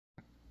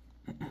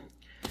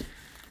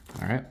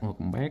Alright,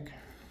 welcome back.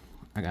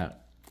 I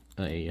got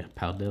a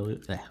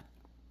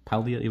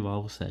Paldea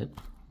Evolved set.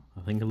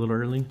 I think a little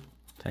early.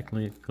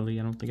 Technically,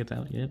 I don't think it's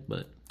out yet,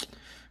 but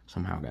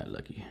somehow got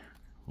lucky.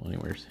 Well,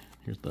 anyways,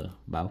 here's the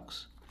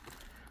box.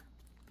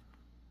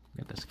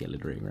 Got the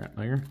skeleton right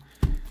there.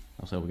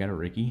 Also, we got a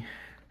Ricky.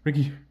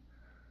 Ricky!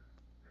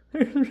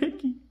 There's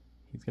Ricky!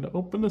 He's gonna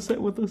open the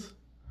set with us.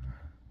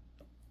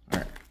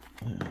 Alright.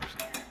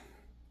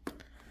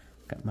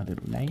 Got my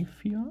little knife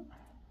here.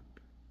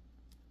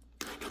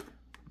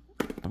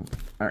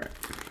 Alright.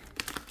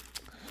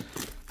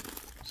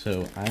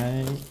 So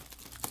I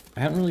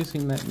haven't really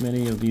seen that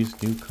many of these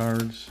new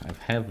cards. I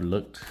have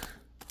looked,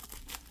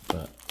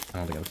 but I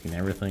don't think I've seen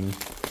everything.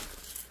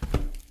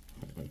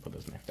 Let me put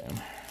this knife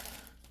down.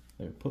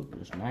 There, put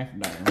this knife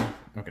down.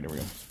 Okay, there we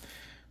go.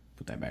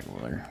 Put that back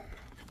over there.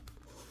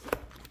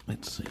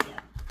 Let's see.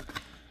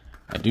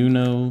 I do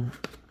know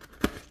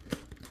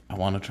I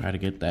want to try to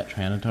get that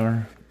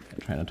Tranitar. That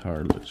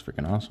Tranitar looks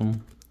freaking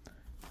awesome.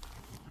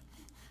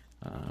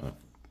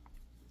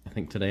 I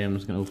think today I'm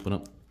just going to open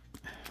up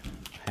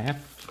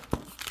half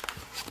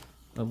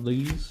of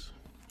these,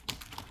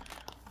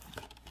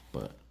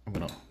 but I'm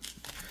going to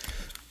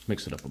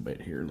mix it up a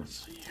bit here.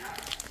 Let's see.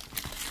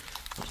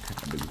 Let's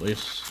kind of do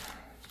this.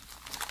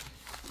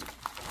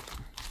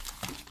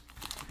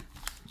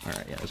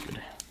 Alright, yeah, that's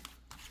good.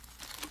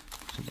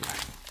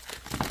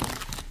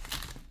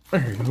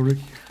 There you go,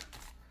 Ricky.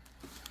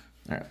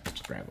 Alright,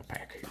 let's grab a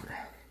pack here.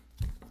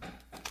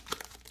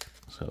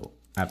 So,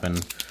 I've been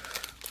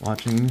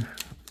watching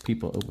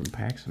people open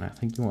packs, and I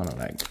think you want to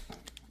like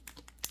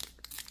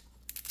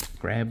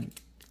grab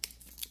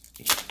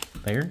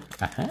there.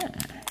 Aha!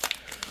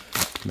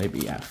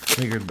 Maybe I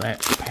figured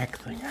that pack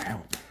thing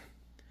out.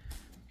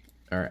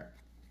 Alright,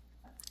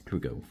 here we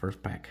go.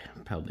 First pack,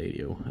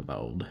 Paldea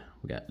Evolved.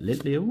 We got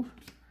Litleo,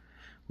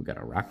 we got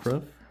a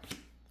Rockruff,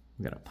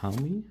 we got a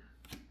Palmy,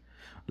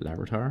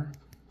 Larvitar,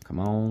 come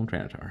on,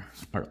 Tranitar,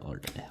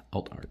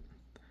 alt art.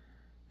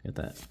 Got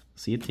that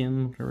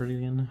Ceatin, whatever it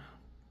is.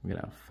 We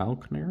got a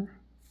Falconer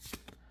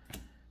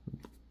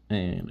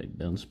and a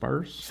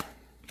Dunsparce.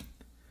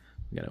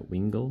 We got a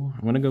Wingull.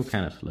 I'm gonna go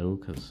kind of slow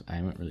because I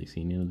haven't really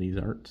seen any of these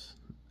arts,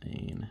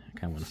 and I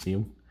kind of want to see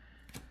them.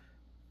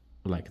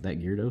 Like that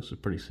Gyarados is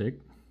pretty sick.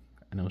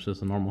 I know it's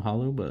just a normal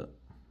holo, but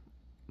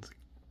it's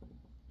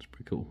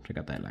pretty cool. Check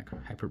out that like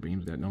hyper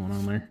beams got going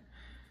on there.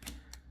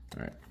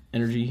 All right,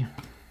 energy,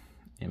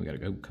 and we got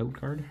a code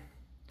card.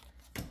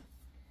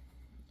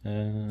 Go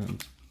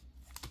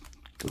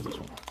this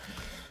one.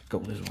 Go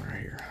with this one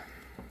right here.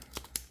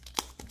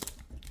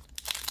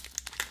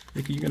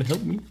 Ricky, you gonna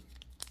help me?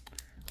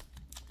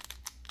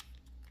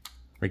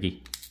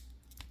 Ricky.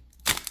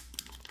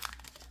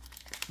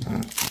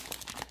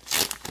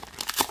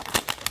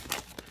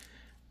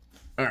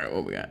 Alright,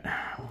 what we got?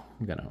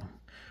 We got a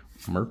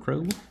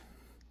Murkrow,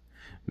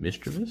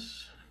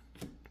 Mischievous.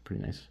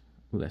 Pretty nice.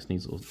 Ooh, that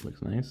Sneasel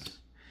looks nice.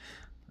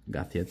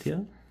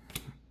 Gothita,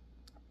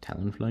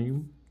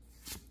 Talonflame.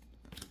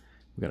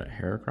 We got a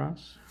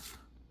Heracross.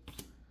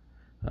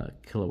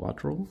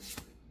 Kilowattrel.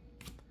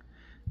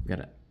 We got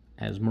an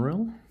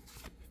Asmorel.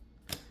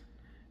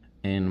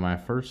 And my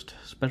first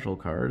special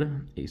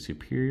card, a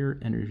Superior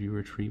Energy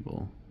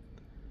Retrieval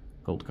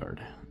gold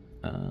card.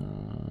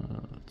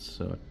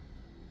 So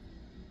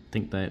I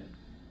think that,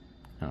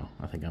 oh,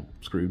 I think I'm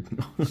screwed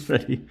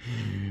already,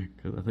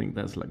 because I think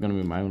that's like gonna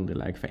be my only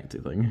like fancy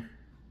thing.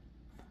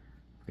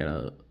 Got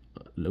a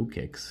Low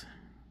Kicks.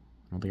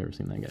 I don't think I've ever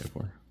seen that guy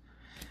before.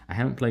 I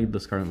haven't played the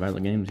Scarlet and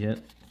Violet games yet,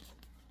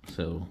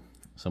 so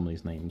some of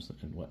these names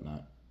and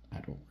whatnot I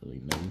don't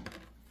really know.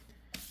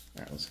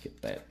 Alright, let's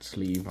get that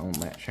sleeve on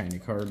that shiny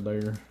card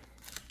there.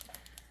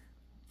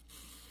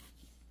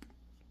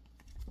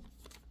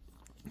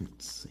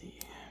 Let's see.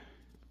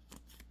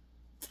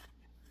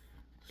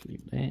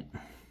 Sleeve that.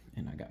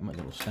 And I got my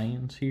little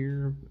stands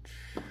here, which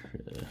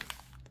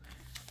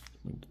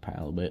move the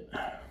pile a bit.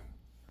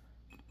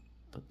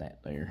 Put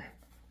that there.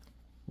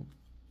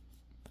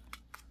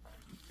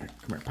 Come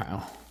here,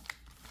 pal.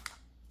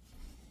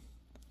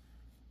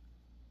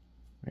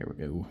 There we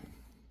go.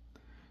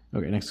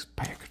 Okay, next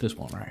pack, this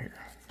one right here.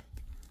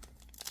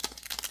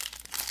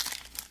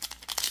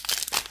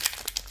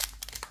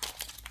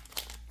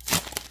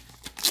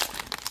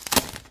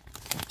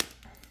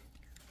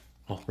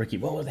 Oh, Ricky,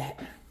 what was that?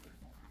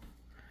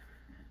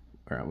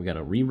 Alright, we got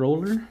a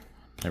Reroller.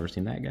 Never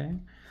seen that guy.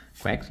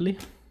 Quaxley.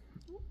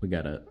 We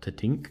got a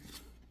Tatink.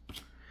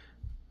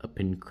 A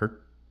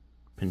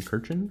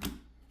Pincurchin.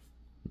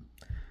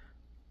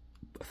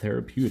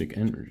 Therapeutic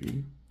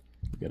Energy.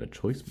 We got a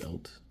Choice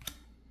Belt.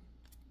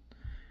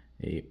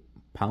 A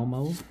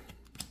Palmo,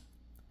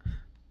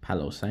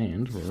 Palo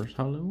Sands, reverse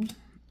hollow,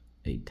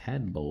 a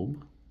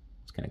Tadbulb,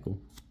 it's kind of cool,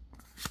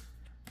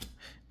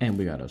 and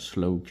we got a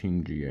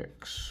Slowking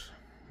GX,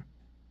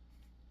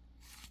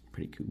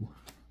 pretty cool,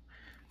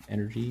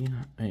 energy,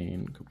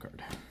 and code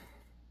card.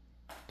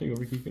 Take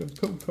over, Ricky, get a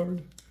code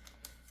card.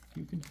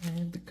 You can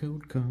have the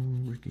code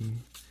card, Ricky.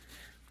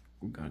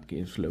 God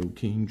gave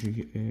Slowking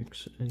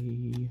GX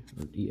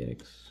or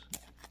EX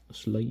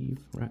slave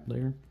right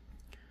there.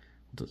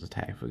 What's his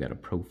attack? We got a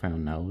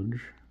profound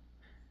knowledge.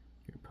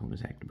 Your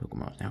opponent's active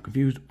Pokemon is now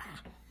confused.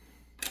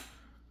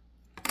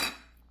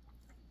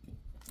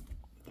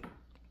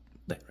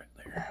 That right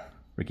there.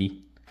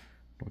 Ricky,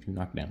 don't you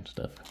knock down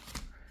stuff.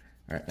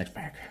 Alright, next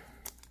pack.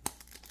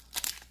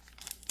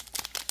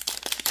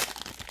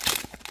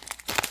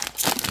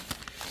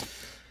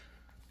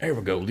 There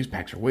we go. These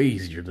packs are way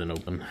easier than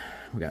open.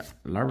 We got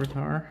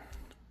Larvitar.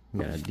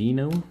 We got a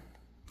Dino.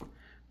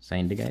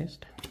 Sandygast.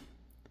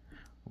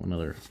 One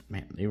other.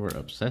 Man, they were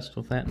obsessed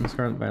with that in the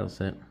Scarlet Battle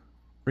set.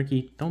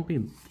 Ricky, don't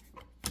be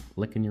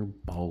licking your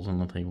balls on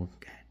the table.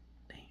 God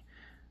dang.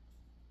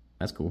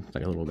 That's cool. It's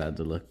like a little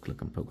Godzilla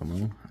looking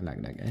Pokemon. I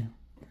like that guy.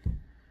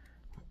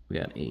 We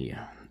got a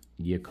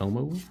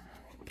Giacomo.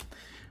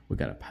 We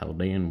got a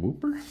Paldean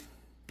Wooper.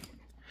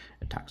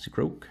 A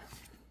Toxicroak.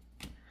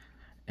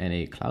 And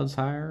a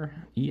Cloudsire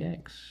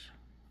EX.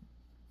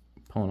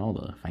 Pulling all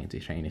the fancy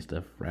shiny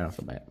stuff right off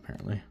the bat,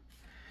 apparently.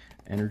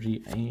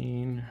 Energy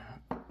and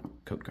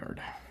code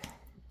card.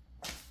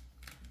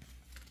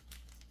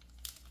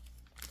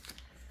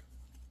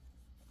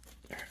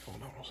 Alright,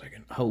 hold on a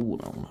second.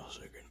 Hold on a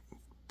second.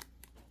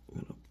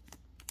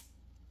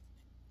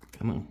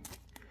 Come on.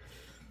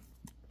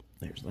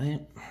 There's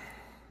that.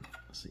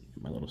 Let's see,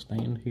 my little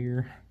stand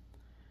here.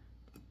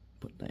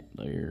 Put that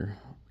there,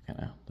 kind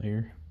of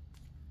there.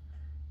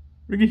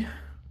 Ricky,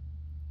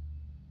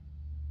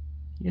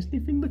 you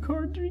sniffing the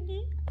cards,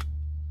 Ricky?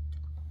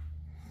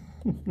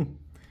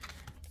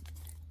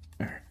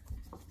 Alright,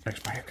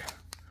 next pack.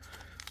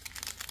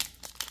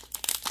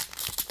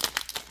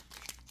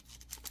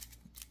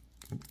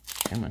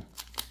 Come on.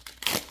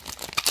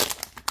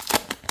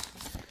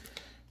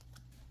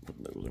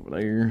 Put those over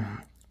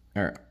there.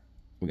 Alright,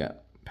 we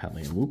got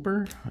Paldea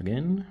Wooper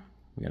again.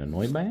 We got a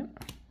Noibat.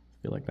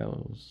 Feel like that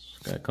was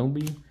got a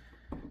Combi.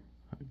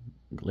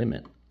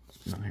 Limit.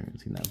 No, I haven't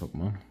seen that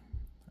Pokemon.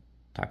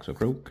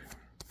 Toxicroak.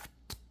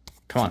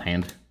 Come on,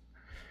 hand.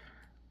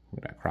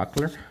 We got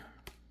Crockler.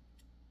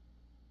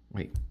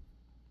 Wait.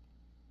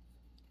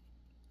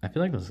 I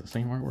feel like this is the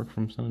same artwork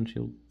from Sun and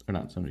Shield. Or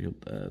not Sun and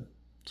Shield,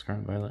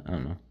 Scarlet Violet. I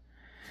don't know.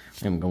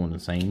 I'm going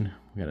insane.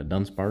 We got a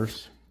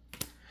Dunsparce.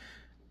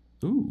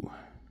 Ooh.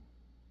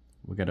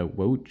 We got a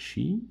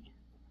Wochi.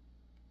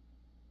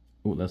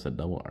 Ooh, that's a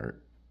double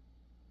art.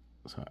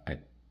 So I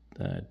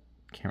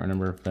can't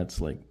remember if that's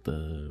like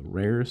the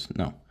rarest.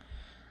 No,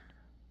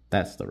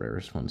 that's the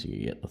rarest ones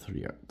you get, the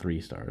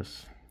three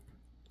stars.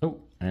 Oh,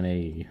 and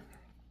a,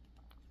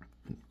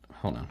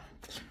 hold on,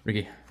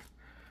 Ricky,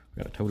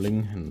 we got a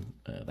Toadling and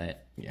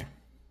that, yeah.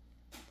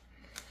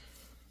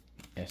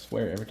 I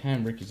swear, every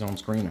time Ricky's on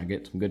screen, I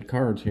get some good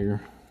cards here.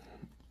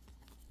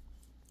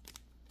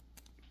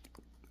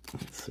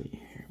 Let's see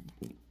here.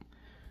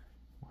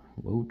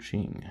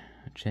 Wo-Ching.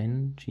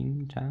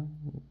 Chao?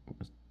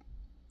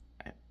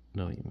 I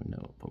don't even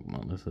know what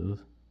Pokemon this is.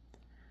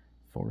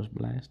 Forest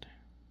Blast.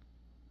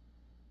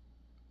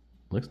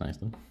 Looks nice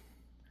though.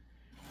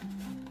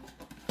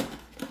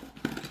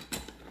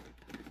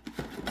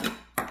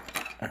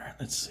 Alright,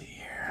 let's see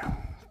here.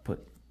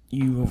 Put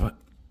you over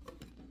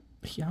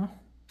here.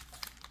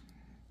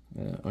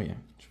 Oh yeah,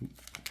 shoot.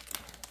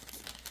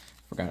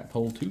 Forgot to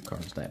pull 2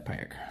 cards that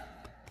pack.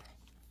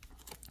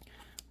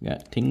 We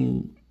got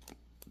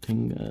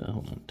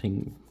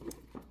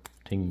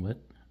what?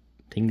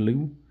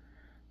 Tinglu.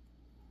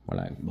 Or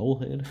like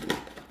Bullhead.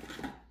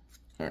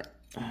 Alright.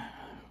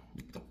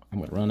 I'm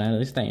gonna run out of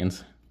these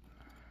stands.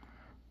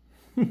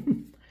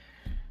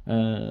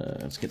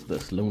 Let's get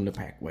this Lonely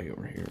Pack way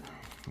over here.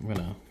 I'm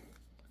gonna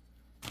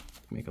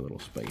make a little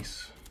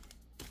space.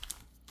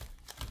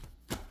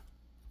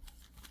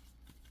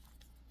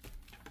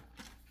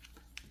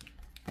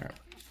 Alright.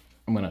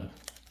 I'm gonna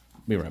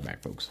be right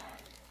back, folks.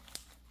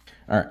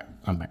 Alright,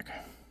 I'm back.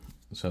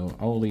 So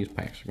all these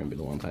packs are gonna be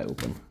the ones I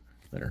open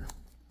that are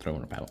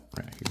throwing about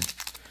right here.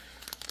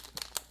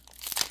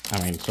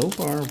 I mean, so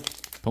far,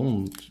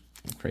 pulling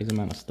a crazy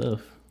amount of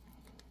stuff.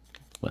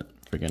 What,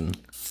 freaking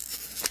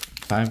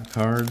 5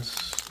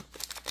 cards,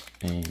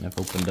 and I've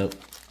opened up,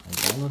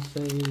 I wanna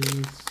say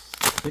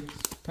 6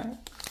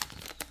 packs?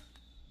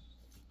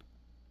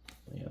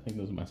 Yeah, I think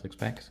those are my 6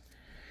 packs.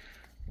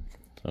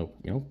 So,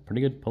 you know,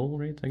 pretty good pull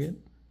rates I get.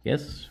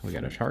 Yes, we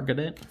got a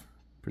Sharkadet,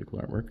 pretty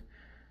cool artwork.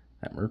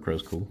 That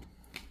Murkrow's cool.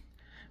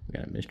 We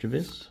got a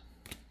Mischievous.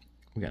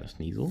 We got a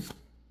Sneasel.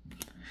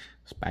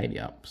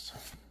 Spidey-Ops.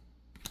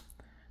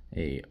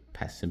 A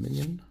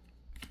Passimian.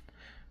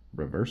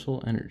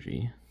 Reversal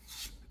Energy.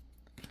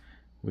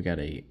 We got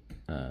a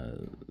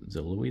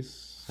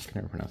Zilois. I can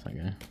never pronounce that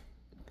guy.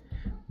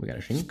 We got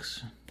a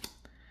Shinx.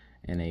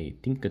 And a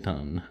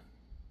Tinkaton.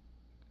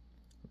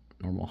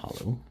 Normal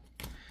Hollow.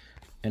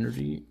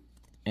 Energy.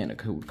 And a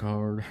code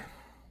card.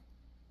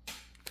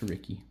 To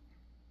Ricky.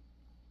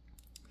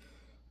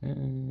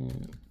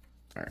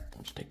 Alright,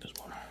 let's take this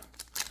one.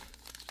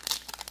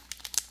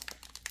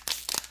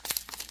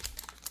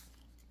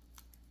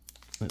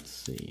 Let's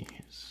see.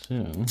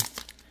 So,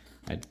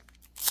 I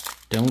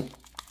don't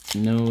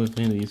know if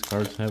any of these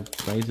cards have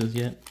prizes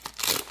yet.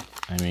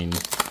 I mean,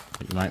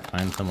 You might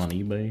find some on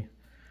eBay.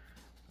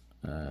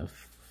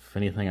 If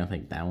anything, I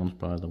think that one's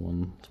probably the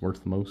one that's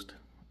worth the most,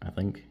 I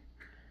think.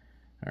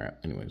 Alright,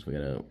 anyways, we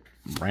got a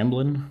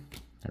Ramblin'.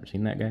 Never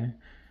seen that guy.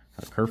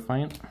 A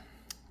Kerfiant.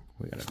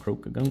 We got a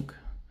Crocagunk.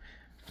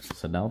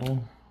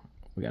 Sedaddle.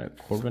 We got a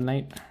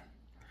Corviknight.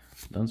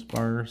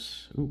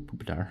 Dunsparce. Ooh,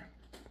 Pupitar.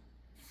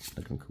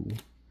 Looking cool.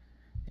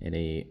 And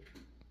a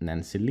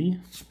Nancili.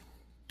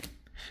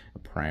 A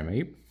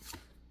Primeape.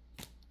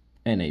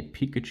 And a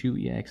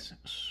Pikachu EX.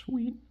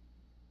 Sweet.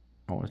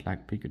 Always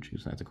like Pikachu,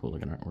 so that's a cool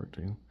looking artwork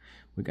too.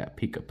 We got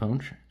Pika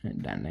Punch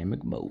and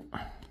Dynamic Bolt.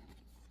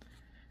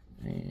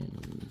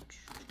 And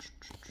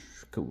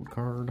code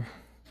card.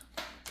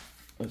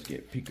 Let's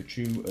get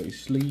Pikachu a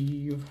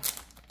sleeve.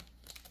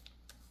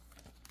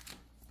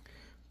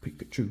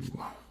 Pikachu.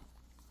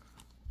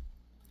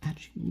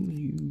 At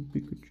you,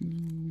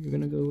 Pikachu. You're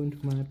gonna go into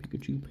my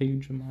Pikachu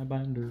page in my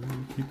binder.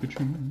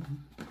 Pikachu.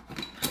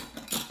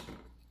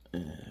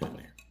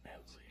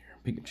 Let's see here.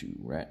 Pikachu,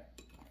 right?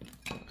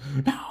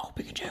 No,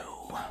 Pikachu.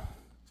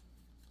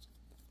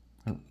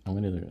 I'm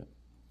gonna do it.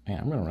 Man,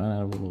 I'm gonna run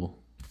out of little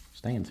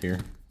stands here.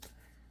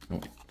 No,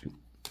 wait, two.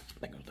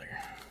 That goes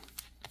there.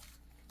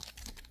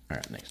 All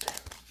right, next.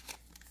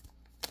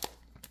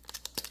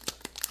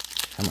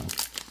 Come on.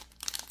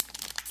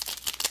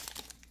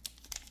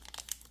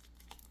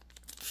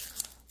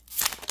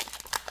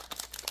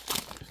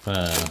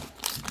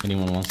 If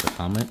anyone wants to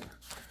comment,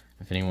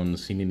 if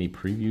anyone's seen any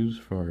previews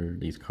for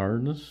these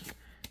cards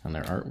and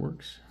their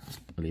artworks,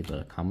 leave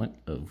a comment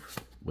of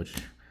which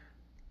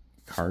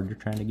card you're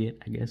trying to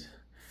get, I guess.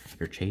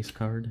 Your chase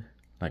card.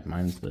 Like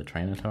mine's the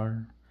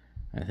Trinitar.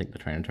 I think the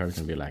Trinitar is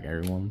going to be like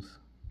everyone's.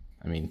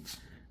 I mean,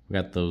 we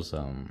got those,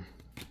 what are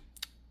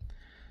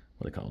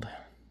they called?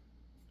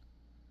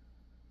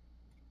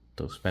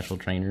 Those special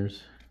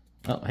trainers.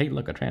 Oh, hey,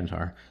 look, a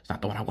Trinitar. It's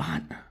not the one I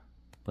want,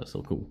 but it's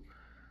still cool.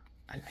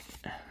 I like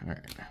it.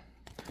 Alright.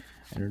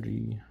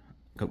 Energy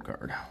code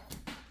card. I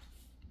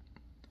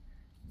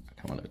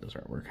kind of like this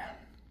artwork.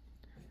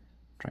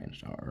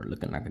 Trainstar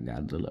looking like a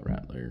Godzilla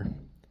right there.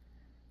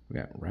 We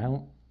got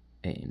Route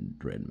and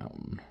Dread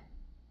Mountain.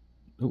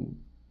 Oh,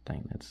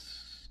 dang,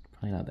 that's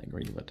probably not that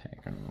great of an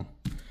attack. I don't know.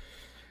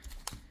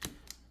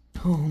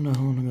 Oh no,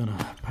 I'm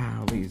gonna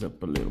pile these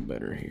up a little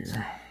better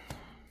here.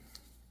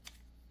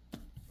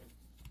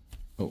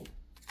 Oh,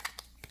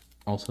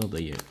 also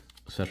the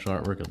special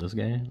artwork of this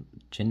guy,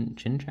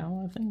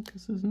 Chinchou, I think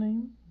is his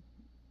name.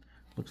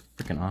 Looks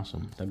freaking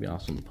awesome. That'd be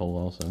awesome to pull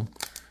also.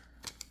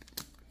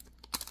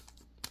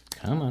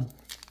 Come on.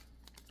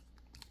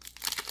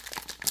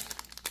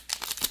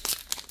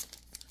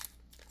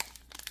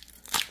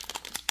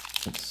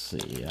 Let's see.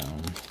 So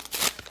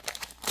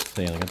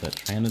yeah, I got that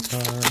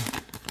Trinitar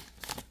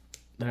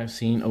that I've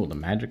seen. Oh, the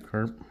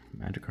Magikarp.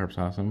 Magikarp's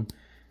awesome.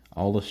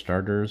 All the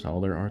starters, all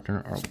their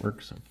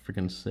artworks are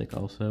freaking sick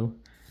also.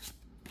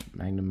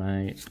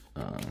 Magnemite.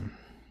 I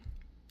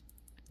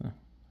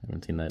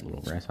haven't seen that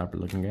little grasshopper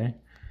looking guy.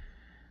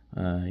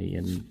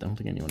 I don't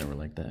think anyone ever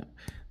liked that.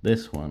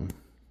 This one's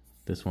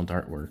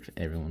artwork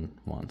everyone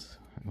wants.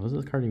 What does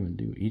this card even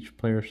do? Each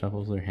player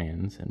shuffles their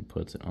hands and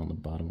puts it on the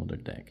bottom of their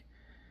deck.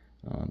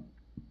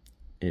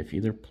 If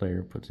either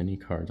player puts any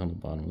cards on the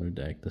bottom of their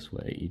deck, this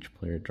way each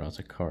player draws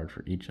a card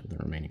for each of the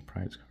remaining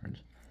prize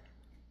cards.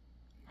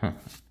 Huh,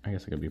 I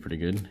guess that could be pretty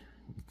good,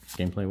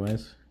 gameplay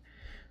wise.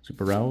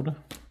 Super Rowd,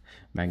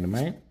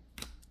 Magnemite,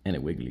 and a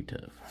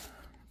Wigglytuff.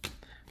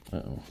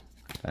 Uh-oh,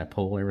 did I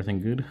pull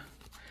everything good?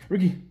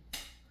 Ricky,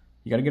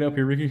 you gotta get up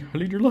here, Ricky. I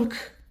need your luck.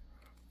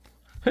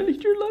 I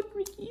need your luck,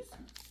 Rickies.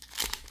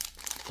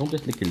 Don't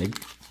just lick your leg.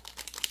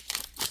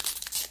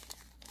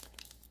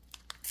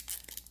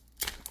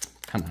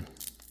 Come on.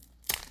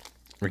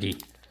 Ricky,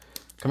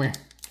 come here.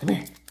 Come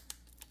here.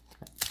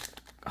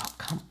 Oh,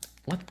 come.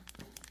 What?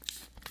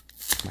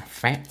 My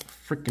fat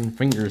freaking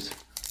fingers.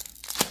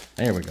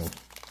 There we go.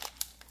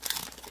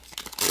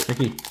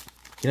 Ricky,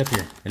 get up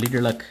here. I need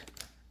your luck.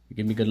 You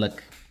give me good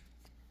luck.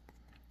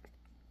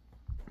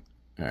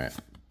 Alright.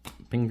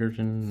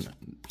 Pinkerton,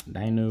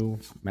 Dino,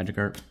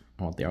 Magikarp.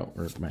 I want the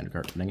artwork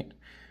Magikarp. Dang it.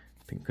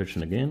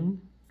 Pincushion again.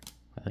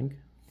 I think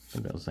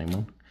that was the same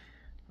one.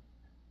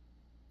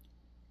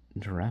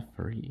 Giraffe.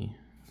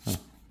 Huh.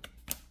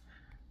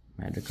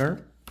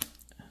 Magikarp,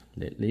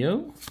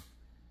 Litleo,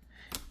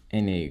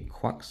 and a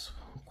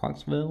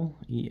Quaxville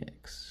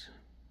EX.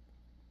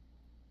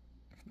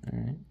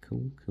 Alright,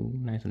 cool.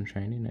 Nice and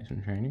shiny,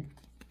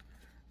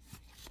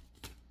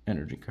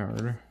 Energy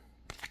card.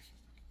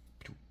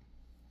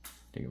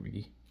 Take it,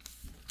 Ricky.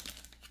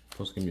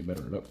 Supposed to give me a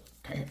better look.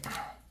 Okay.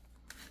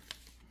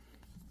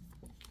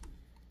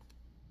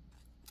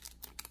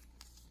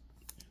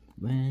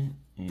 That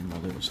and my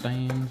little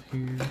stand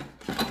here.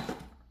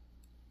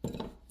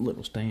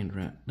 Little stand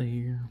right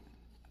there.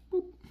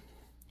 Boop.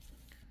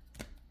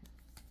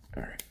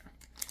 All right.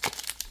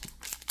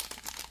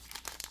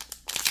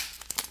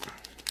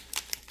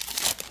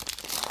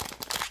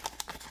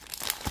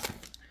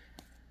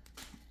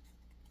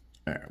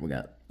 All right, we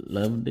got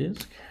Love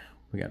Disc.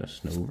 We got a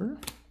Snover.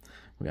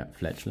 We got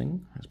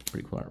Fletchling. That's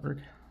pretty cool artwork.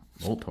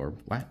 Voltorb.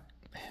 What?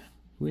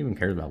 Who even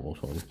cares about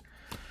Volkswagen?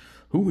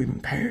 Who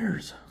even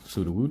cares?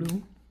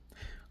 Sudowoodo?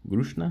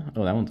 Grushna?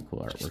 Oh, that one's a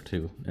cool artwork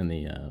too. And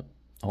the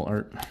alt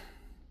art.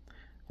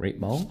 Great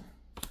Ball.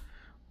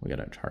 We got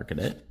a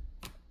Charcadet.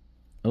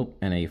 Oh,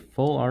 and a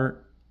full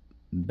art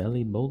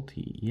Belly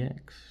Bolty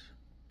EX.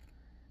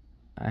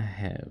 I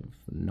have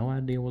no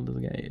idea what this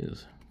guy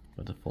is,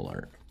 but it's a full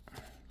art.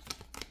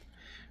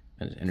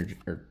 And it's energy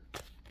or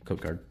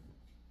code card.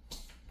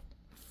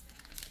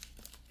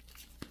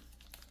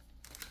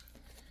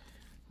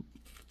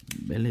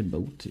 Belly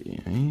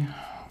Bolty, eh?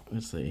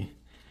 Let's see.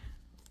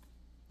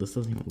 This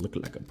doesn't even look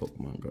like a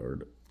Pokemon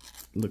card.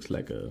 It looks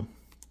like a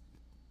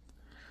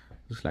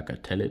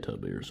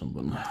Teletubby or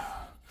something.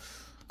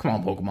 Come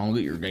on, Pokemon,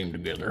 get your game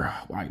together.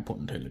 Why are you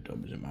putting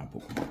Teletubbies in my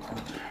Pokemon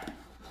cards?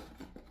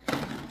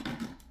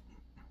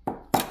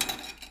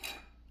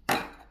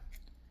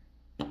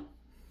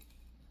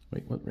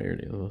 Wait, what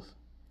rarity is this?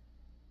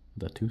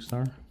 The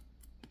 2-star?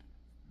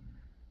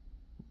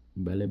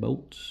 Belly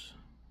Boats.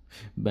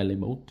 Belly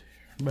Boat.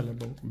 Belly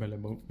Boat, Belly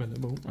Boat, Belly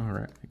Boat.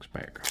 Alright,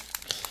 expect.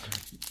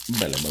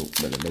 Belly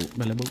Boat, Belly Boat,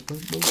 Belly Boat,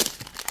 Belly Boat.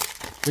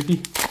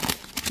 Ricky,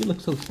 you look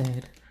so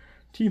sad.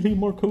 Do you need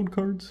more code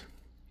cards?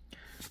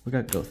 We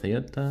got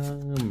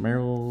Gothita,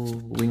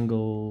 Meryl,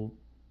 Wingle,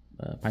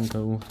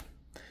 Panko,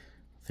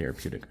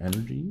 Therapeutic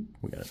Energy.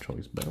 We got a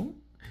Choice Bell,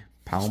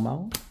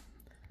 Palmal,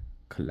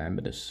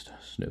 Calamitous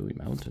Snowy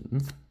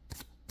Mountain.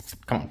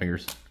 Come on,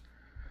 fingers.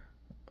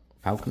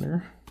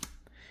 Falconer,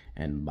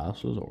 and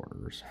Boss's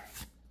Orders.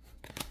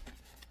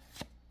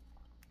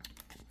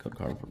 Code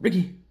card for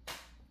Ricky.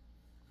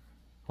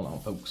 Hold on,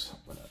 folks.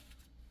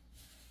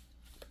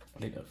 I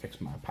need to fix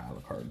my pile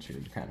of cards here.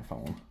 They're kind of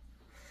falling.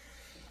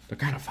 They're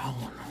kind of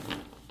falling.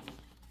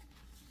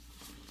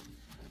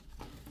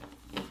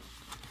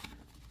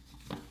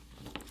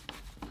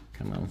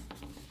 Come on.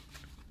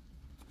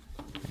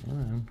 Come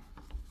on.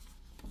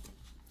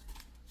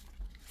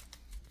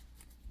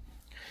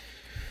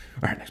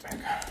 All right, next bag.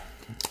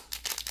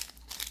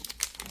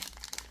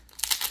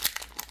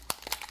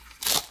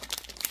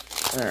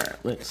 All right,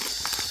 let's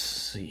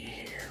see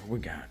here. We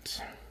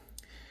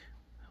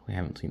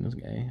haven't seen this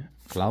guy.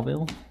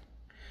 Clawville.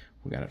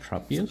 We got a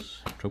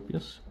Tropius,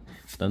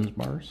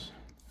 Dunsparce,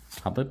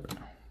 Hobbit,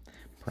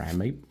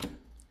 Primate,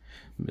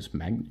 Miss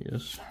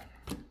Magnus.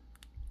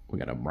 We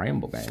got a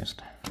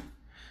Bramblegast,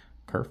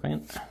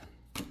 Kerfant,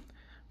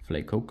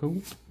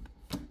 Flacoco,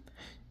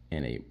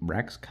 and a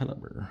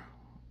Braxcalibur.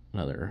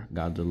 Another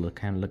Godzilla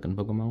kind of looking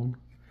Pokemon.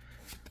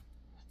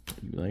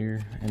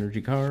 There,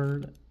 energy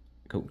card,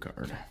 code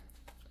card.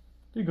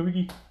 There you go,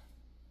 Vicky.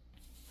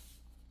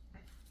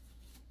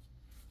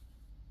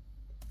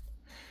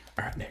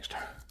 All right, next.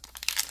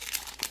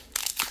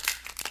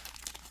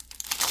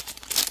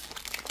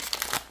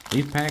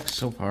 These packs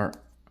so far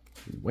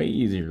way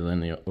easier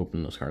than the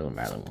open the Scarlet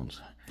Valley ones.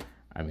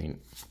 I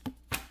mean,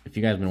 if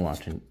you guys been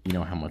watching, you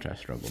know how much I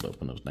struggled to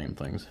open those damn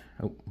things.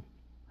 Oh,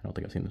 I don't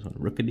think I've seen this one.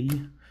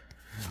 Rookidee,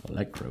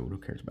 Electrode. Who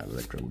cares about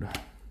Electrode?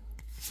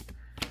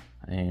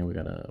 And we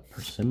got a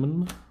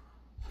Persimmon,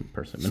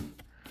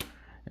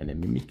 and a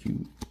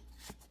Mimikyu,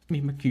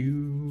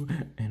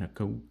 and a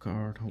code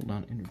card. Hold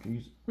on,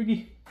 energies.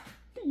 Ricky,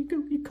 there you go.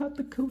 You caught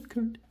the code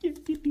card. Yeah,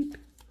 you did.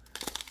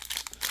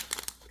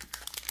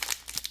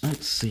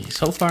 Let's see.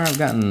 So far, I've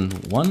gotten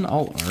one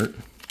alt art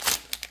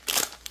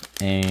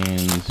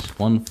and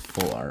one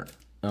full art.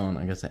 Oh, and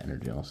I guess that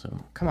energy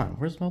also. Come on,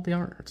 where's all the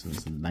art arts in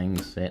this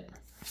dang set?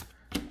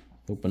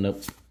 Opened up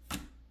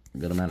a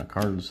good amount of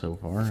cards so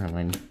far. I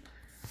mean,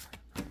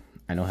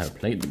 I know how to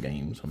play the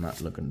game, so I'm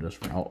not looking just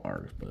for alt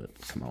arts, but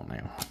come on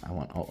now. I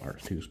want alt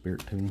arts too,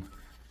 Spirit Tomb.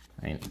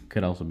 And it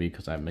could also be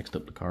because I mixed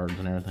up the cards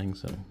and everything,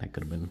 so that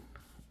could have been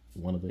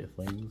one of the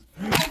things.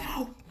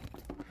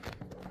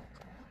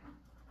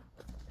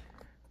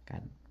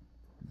 God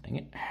dang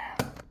it.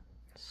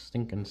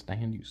 Stinking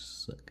stand, you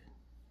suck.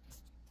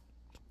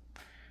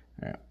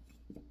 Alright,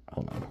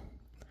 hold on.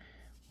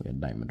 We got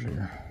diamonds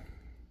here.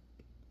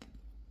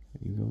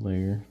 You go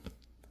there.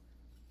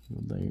 You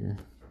go there.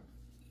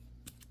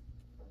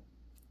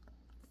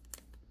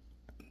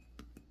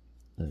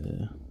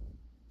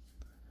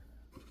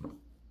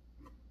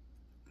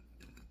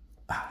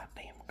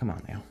 Damn, come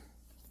on now.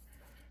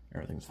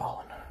 Everything's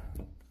falling.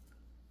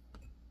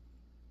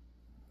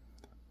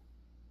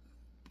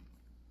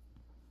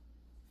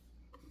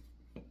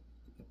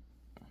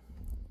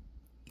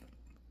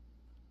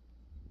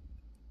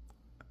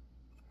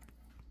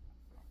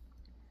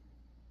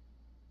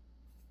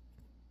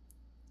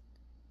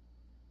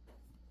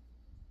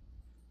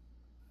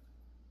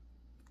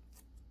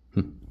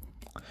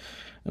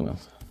 Oh well.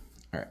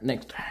 Alright,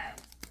 next.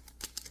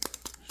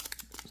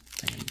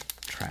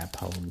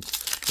 Tripod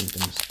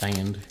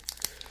stand.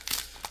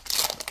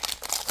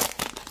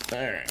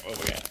 Alright, what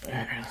we got?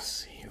 Let's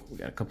see. We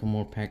got a couple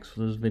more packs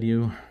for this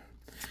video.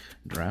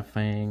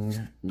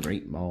 Drafang,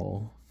 Great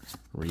Ball,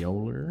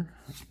 Rioler,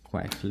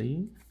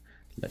 Quaxley,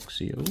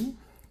 Lexio,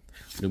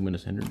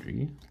 Luminous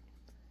Energy,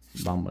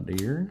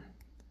 Bombardier,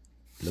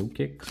 Low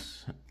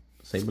Kicks,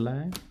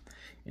 Sableye,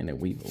 and a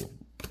Weevil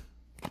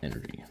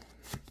Energy.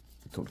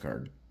 Code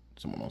card.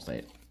 Someone wants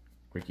that.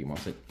 Ricky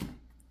wants it.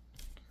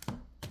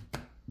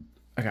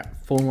 I got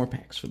 4 more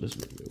packs for this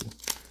video.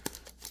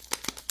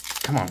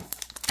 Come on.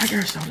 I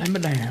guess don't let me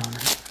down.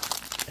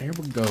 There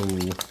we go.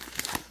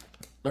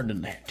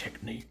 Learning that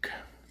technique.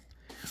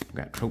 We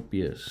got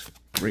Tropius,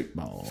 Great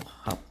Ball,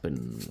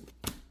 Hoppin',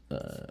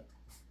 a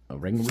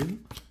Ringwood,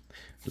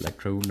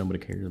 Electrode, nobody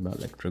cares about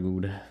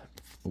Electrode.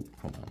 Oh,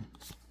 hold on.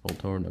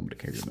 Voltor, nobody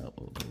cares about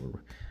Voltor.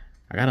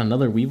 I got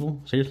another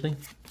Weevil? Seriously?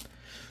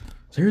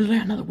 Seriously,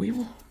 another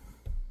Weevil?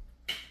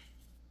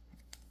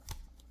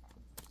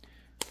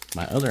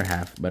 My other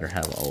half better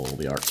have all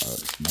the art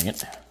cards. Dang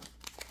it.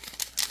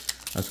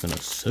 That's gonna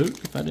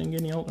suck if I didn't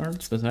get any alt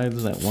arts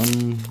besides that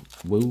one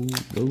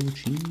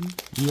Wo-Chi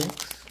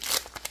EX.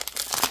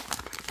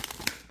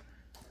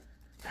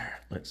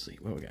 Alright, let's see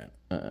what we got.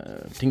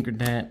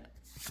 Tinkertat,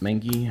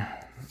 Mankey,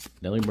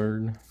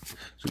 Delibird,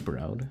 Super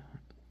Odd,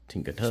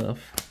 Tinkertuff,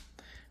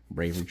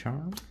 Bravery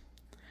Charm,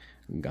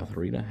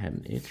 Gotharita, Had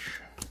an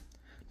Itch,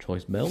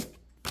 Choice Belt,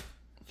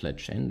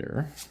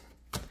 Fletchander,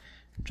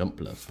 Jump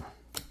Bluff.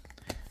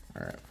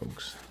 Alright,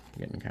 folks,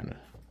 getting kind of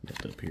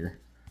messed up here.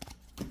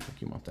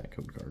 You want that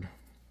code card.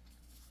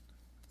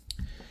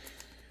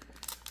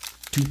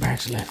 2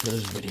 packs left for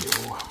this video.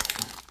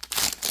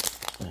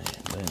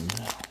 And then,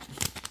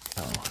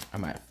 oh, I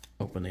might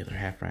open the other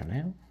half right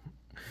now.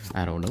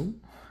 I don't know.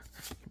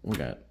 We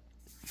got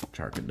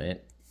Charcadet,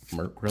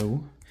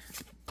 Murkrow,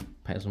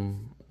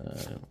 Pasm,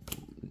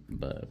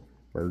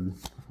 Bird,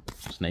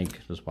 Snake.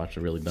 Just watched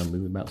a really dumb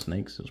movie about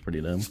snakes. It was pretty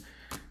dumb.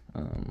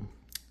 What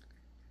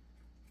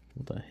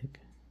the heck?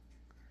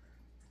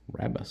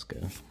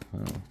 Rabuska.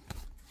 Oh.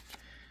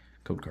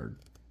 Code card.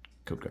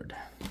 Code card.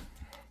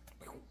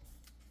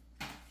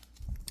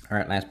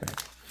 Alright, last pack.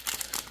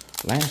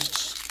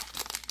 Last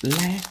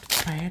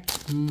pack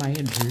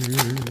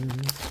major.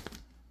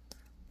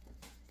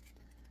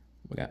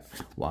 We got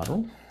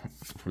Waddle,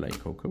 Filet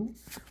Coco,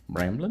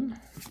 Bramblin,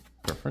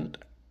 Preferent.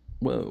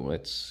 Whoa,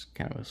 that's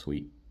kind of a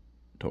sweet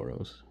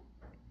Tauros.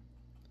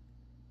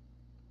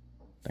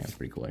 That's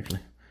pretty cool,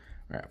 actually.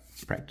 Alright,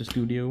 Practice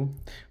Studio,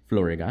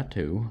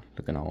 Florigato,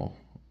 looking all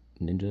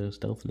ninja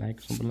stealth-like,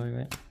 something like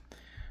that.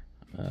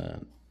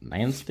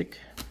 Nanstick,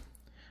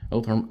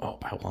 Oathworm. Oh,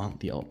 I want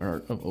the alt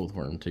art of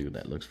Oathworm too.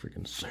 That looks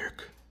freaking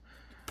sick.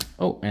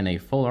 Oh, and a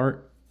full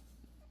art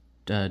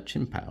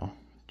Chinpow.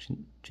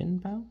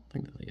 Chinpow? I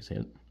think that's how you say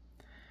it.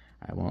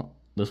 I want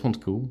this one's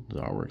cool.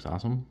 The artwork's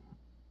awesome,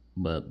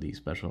 but the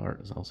special art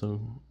is also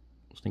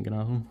stinking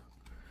awesome.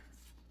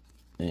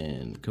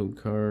 And code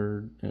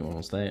card. Anyone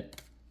wants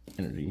that?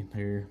 Energy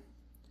there.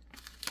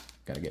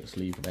 Gotta get a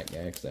sleeve for that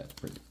guy because that's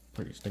pretty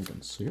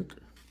stinking sick.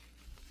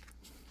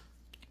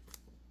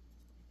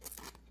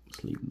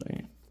 Sleeve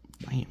that.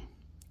 Bam.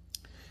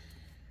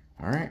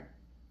 Alright.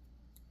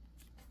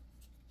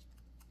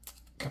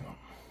 Come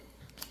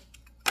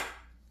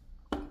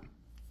on.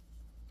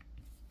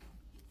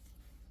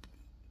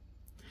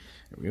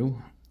 There we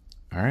go.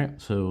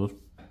 Alright, so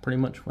that's pretty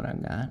much what I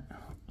got.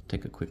 I'll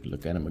take a quick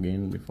look at them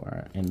again before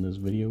I end this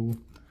video.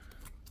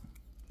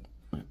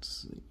 Let's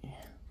see.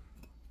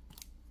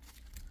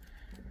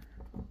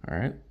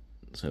 Alright,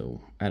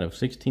 so out of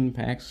 16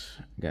 packs,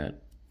 I got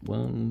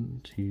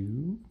 1,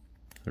 2,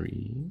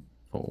 3,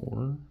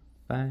 4,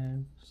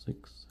 5,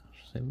 6,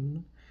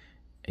 7,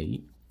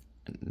 8,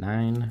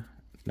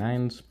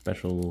 9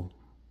 special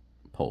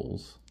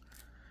polls.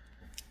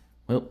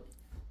 Well,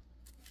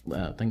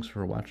 thanks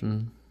for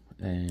watching,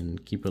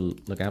 and keep a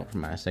lookout for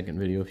my second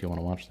video if you want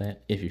to watch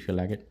that, if you feel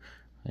like it,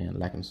 and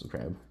like and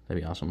subscribe.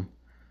 That'd be awesome.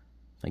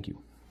 Thank you.